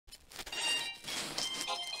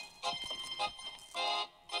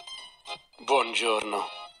Buongiorno.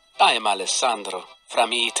 I am Alessandro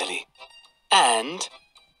from Italy, and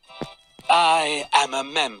I am a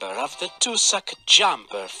member of the Tussock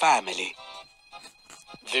Jumper family.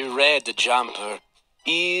 The red jumper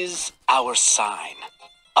is our sign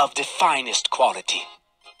of the finest quality,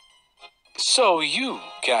 so you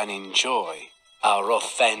can enjoy our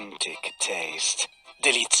authentic taste.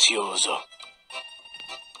 Delizioso.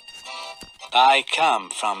 I come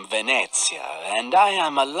from Venezia, and I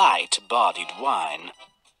am a light-bodied wine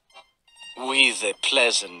with a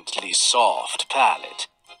pleasantly soft palate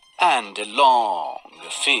and a long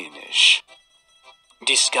finish.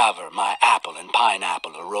 Discover my apple and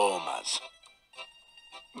pineapple aromas.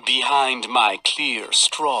 Behind my clear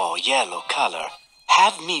straw yellow color,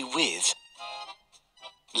 have me with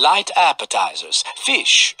light appetizers,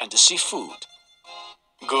 fish and seafood.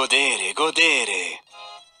 Godere, godere.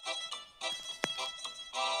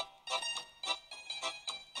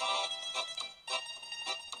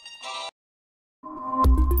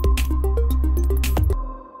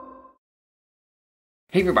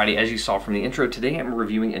 Hey everybody, as you saw from the intro, today I'm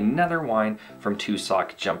reviewing another wine from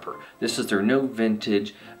Tussock Jumper. This is their no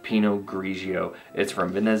vintage Pinot Grigio. It's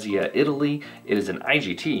from Venezia, Italy. It is an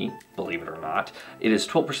IGT, believe it or not. It is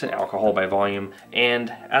 12% alcohol by volume,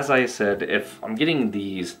 and as I said, if I'm getting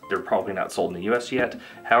these, they're probably not sold in the US yet.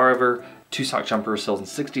 However, Tussock Jumper sells in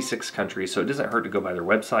 66 countries, so it doesn't hurt to go by their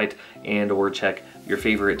website and or check your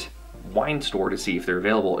favorite wine store to see if they're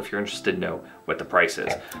available if you're interested to know what the price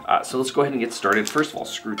is. So let's go ahead and get started. First of all,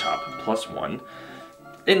 screw top +1.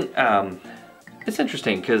 And it's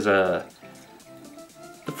interesting because the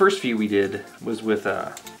first few we did was with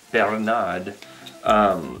Varietal,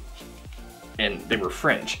 and they were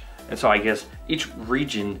French. And so I guess each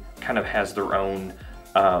region kind of has their own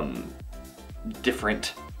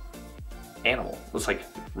different animal. It's like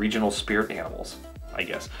regional spirit animals, I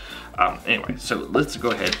guess. Anyway, so let's go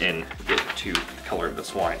ahead and get to the color of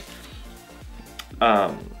this wine.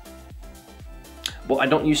 Well, I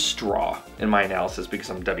don't use straw in my analysis because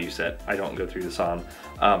I'm W-set. I don't go through the SOM.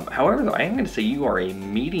 However, though, I am going to say you are a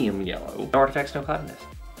medium yellow. No artifacts, no cloudiness. All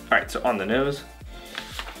right, so on the nose.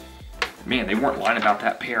 Man, they weren't lying about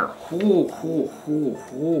that pear.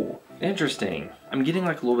 Interesting. I'm getting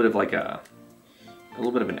like a little bit of like a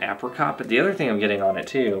little bit of an apricot, but the other thing I'm getting on it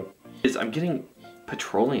too is I'm getting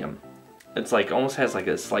petroleum. It's like almost has like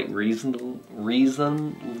a slight Rieslingy,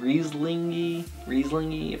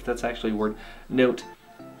 if that's actually a word, note.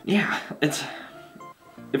 Yeah, it's,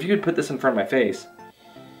 if you could put this in front of my face,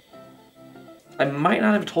 I might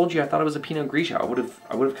not have told you I thought it was a Pinot Grigio. I would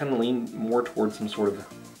have kind of leaned more towards some sort of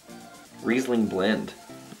Riesling blend.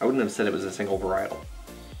 I wouldn't have said it was a single varietal.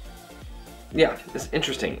 Yeah, it's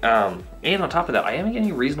interesting. And on top of that, I am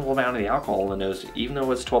getting a reasonable amount of the alcohol in the nose, even though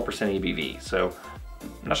it's 12% ABV. So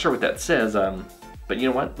I'm not sure what that says, but you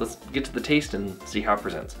know what? Let's get to the taste and see how it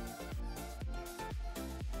presents.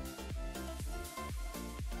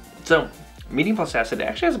 So, medium plus acid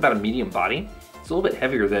actually has about a medium body. It's a little bit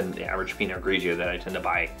heavier than the average Pinot Grigio that I tend to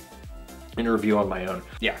buy and review on my own.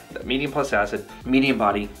 Yeah, medium plus acid, medium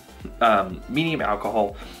body, medium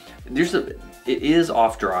alcohol. It is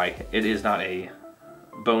off dry. It is not a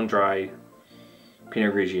bone dry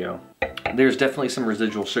Pinot Grigio. There's definitely some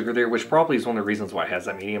residual sugar there, which probably is one of the reasons why it has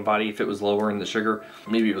that medium body. If it was lower in the sugar,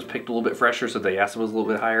 maybe it was picked a little bit fresher, so the acid was a little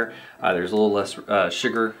bit higher. There's a little less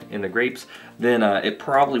sugar in the grapes, then it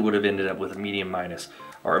probably would have ended up with a medium minus,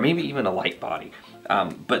 or maybe even a light body.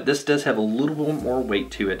 But this does have a little bit more weight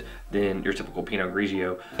to it than your typical Pinot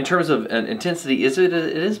Grigio. In terms of intensity, it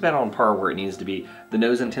is about on par where it needs to be. The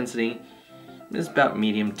nose intensity is about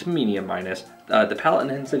medium to medium minus. The palate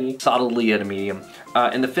intensity, solidly at a medium.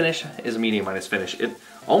 And the finish is a medium minus finish. It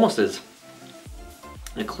almost is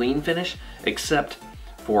a clean finish, except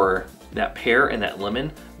for that pear and that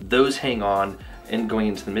lemon. Those hang on and going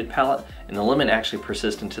into the mid palate, and the lemon actually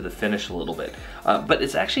persists into the finish a little bit. But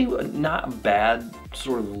it's actually not a bad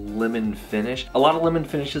sort of lemon finish. A lot of lemon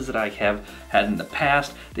finishes that I have had in the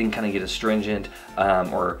past, they can kind of get astringent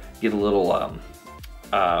or get a little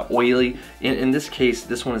oily. In this case,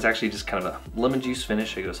 this one is actually just kind of a lemon juice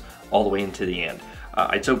finish. It goes all the way into the end.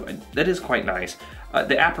 So that is quite nice.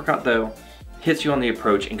 The apricot though hits you on the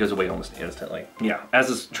approach and goes away almost instantly. Yeah, as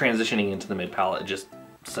it's transitioning into the mid palate, it just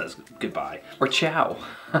says goodbye or ciao.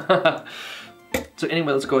 So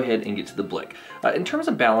anyway, let's go ahead and get to the blick. In terms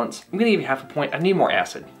of balance, I'm gonna give you half a point. I need more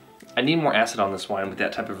acid. I need more acid on this wine with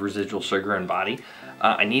that type of residual sugar and body.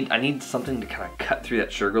 I need something to kind of cut through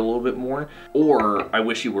that sugar a little bit more. Or I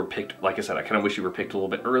wish you were picked, like I said, I kind of wish you were picked a little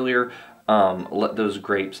bit earlier. Let those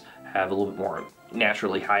grapes have a little bit more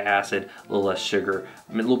naturally high acid, a little less sugar,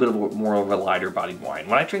 a little bit of more of a lighter bodied wine.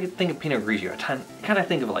 When I think of Pinot Grigio, I kind of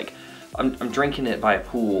think of like, I'm drinking it by a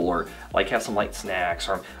pool, or like have some light snacks,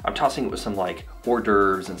 or I'm tossing it with some like hors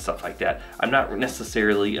d'oeuvres and stuff like that. I'm not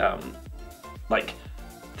necessarily like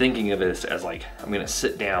thinking of this as like, I'm gonna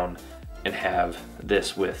sit down and have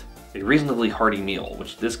this with a reasonably hearty meal,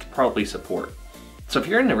 which this could probably support. So if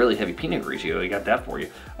you're in a really heavy Pinot Grigio, I got that for you.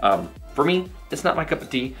 For me, it's not my cup of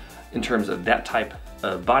tea in terms of that type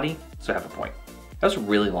of body, so half a point. That's a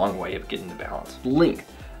really long way of getting the balance.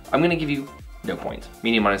 Length, I'm gonna give you no points.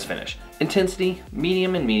 Medium minus finish. Intensity,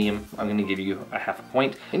 medium and medium, I'm gonna give you a half a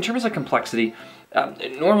point. In terms of complexity,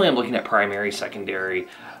 normally I'm looking at primary, secondary,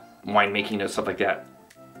 winemaking and stuff like that.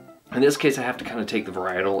 In this case, I have to kind of take the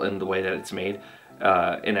varietal and the way that it's made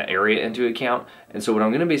in an area into account. And so what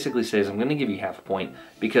I'm gonna basically say is I'm gonna give you half a point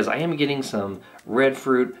because I am getting some red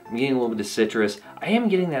fruit, I'm getting a little bit of citrus, I am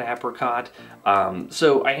getting that apricot.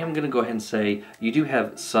 So I am gonna go ahead and say you do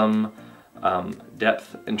have some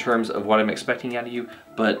depth in terms of what I'm expecting out of you,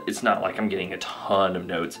 but it's not like I'm getting a ton of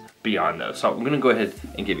notes beyond those. So I'm gonna go ahead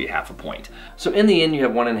and give you half a point. So in the end, you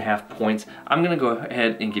have 1.5 points. I'm gonna go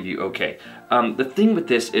ahead and give you okay. The thing with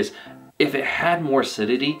this is if it had more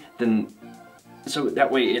acidity, then so that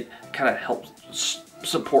way it kind of helps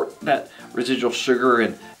support that residual sugar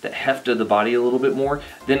and that heft of the body a little bit more,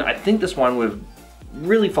 then I think this wine would have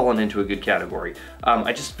really fallen into a good category.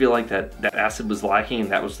 I just feel like that acid was lacking, and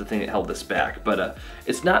that was the thing that held this back. But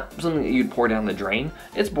it's not something that you'd pour down the drain.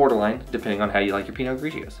 It's borderline, depending on how you like your Pinot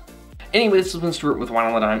Grigios. Anyway, this has been Stuart with Wine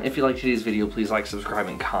on the Dime. If you liked today's video, please like, subscribe,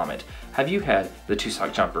 and comment. Have you had the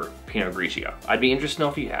Tussock Jumper Pinot Grigio? I'd be interested to know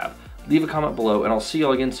if you have. Leave a comment below, and I'll see you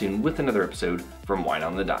all again soon with another episode from Wine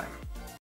on the Dime.